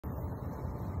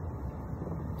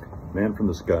Man from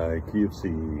the Sky, Key of C.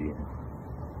 I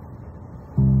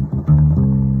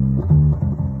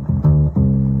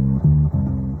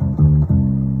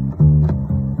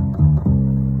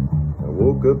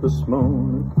woke up this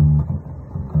morning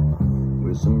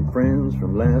with some friends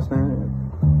from last night.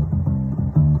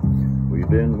 We've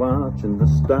been watching the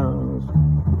stars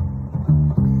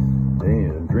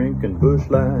and drinking Busch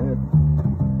Light.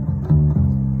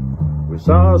 We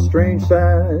saw a strange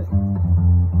sight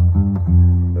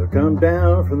come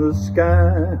down from the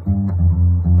sky.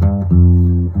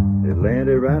 It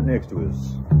landed right next to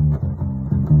us,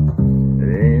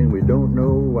 and we don't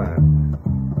know why.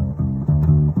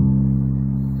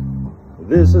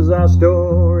 This is our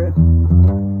story,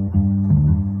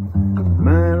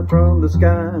 mine from the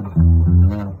sky.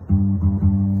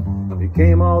 It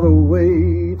came all the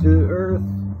way to Earth,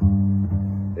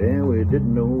 and we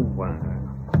didn't know why.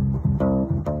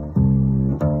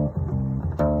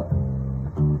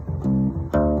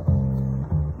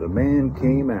 The man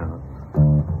came out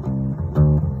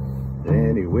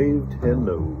and he waved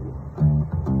hello.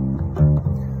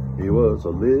 He was a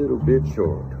little bit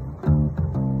short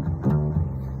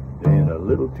and a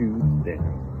little too thin.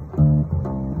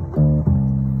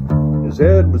 His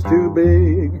head was too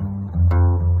big,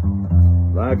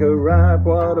 like a ripe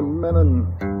watermelon.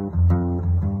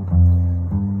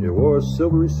 He wore a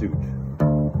silvery suit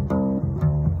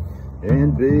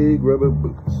and big rubber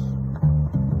boots.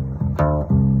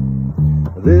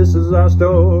 This is our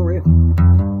story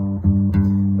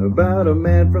about a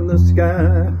man from the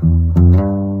sky.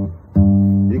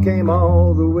 He came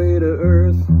all the way to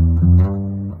Earth,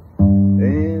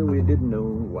 and we didn't know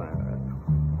why.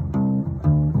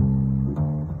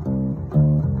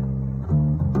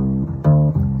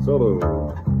 Solo.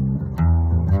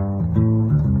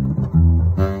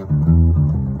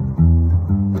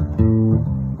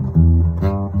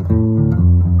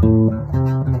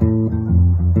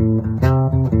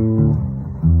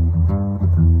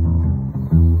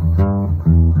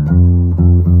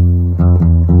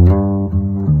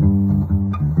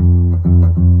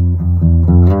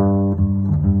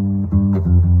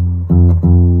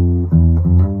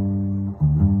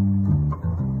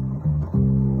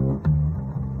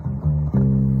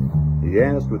 He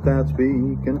asked without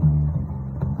speaking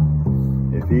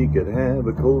if he could have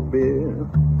a cold beer.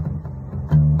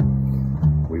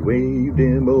 We waved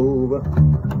him over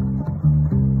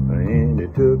and he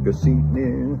took a seat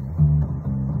near.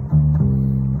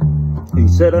 He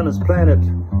said on his planet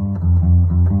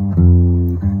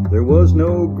there was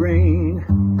no grain,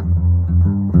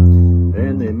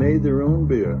 and they made their own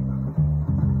beer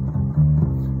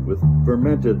with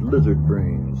fermented lizard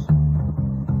brains.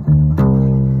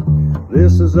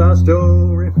 This is our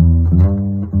story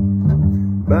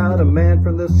about a man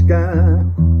from the sky.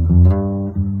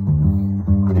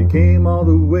 He came all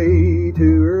the way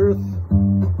to Earth,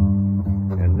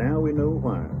 and now we know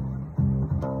why.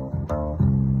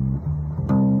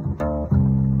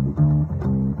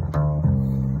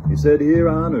 He said here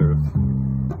on Earth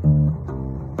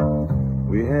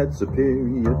we had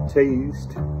superior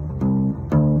taste,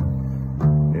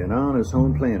 and on his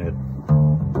home planet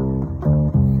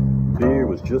beer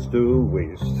was just a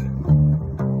waste.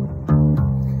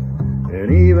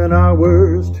 And even our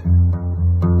worst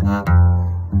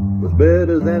was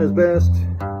better than his best,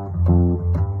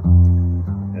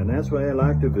 and that's why I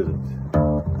like to visit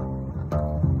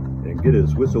and get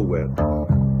his whistle wet.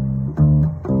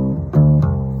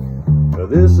 Now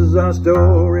this is our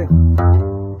story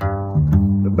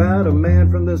about a man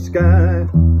from the sky.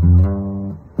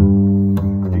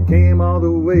 He came all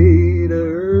the way to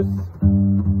Earth,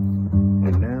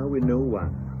 and now we know why.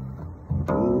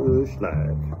 Busch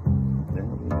Light. Now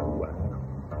we know why.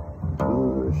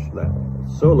 Busch Light.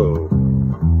 Solo.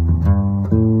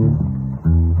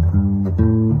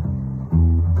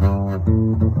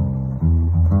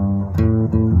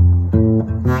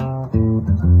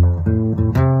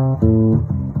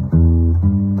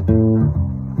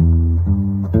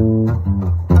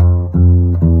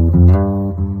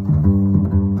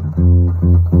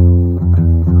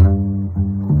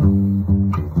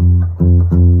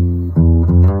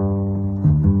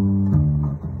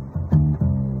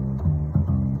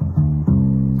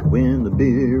 When the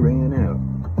beer ran out,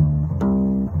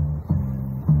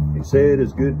 he said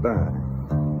his goodbye.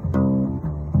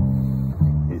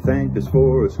 He thanked us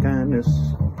for his kindness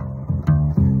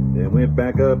and went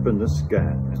back up in the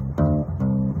sky.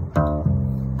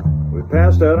 We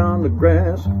passed out on the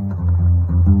grass,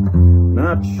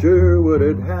 not sure what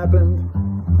had happened.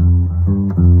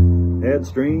 Had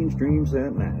strange dreams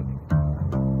that night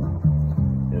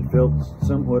and felt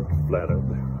somewhat flattered.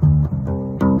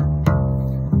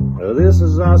 This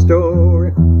is our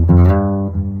story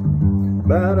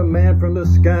about a man from the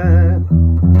sky.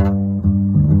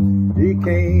 He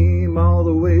came all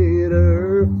the way to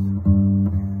earth,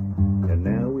 and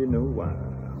now we know why.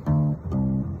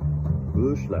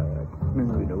 Bush life,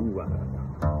 now we know why.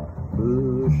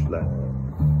 Bush life,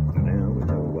 now we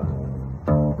know why.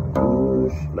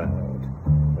 Bush life,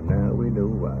 now we know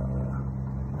why.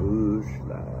 Bush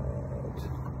life.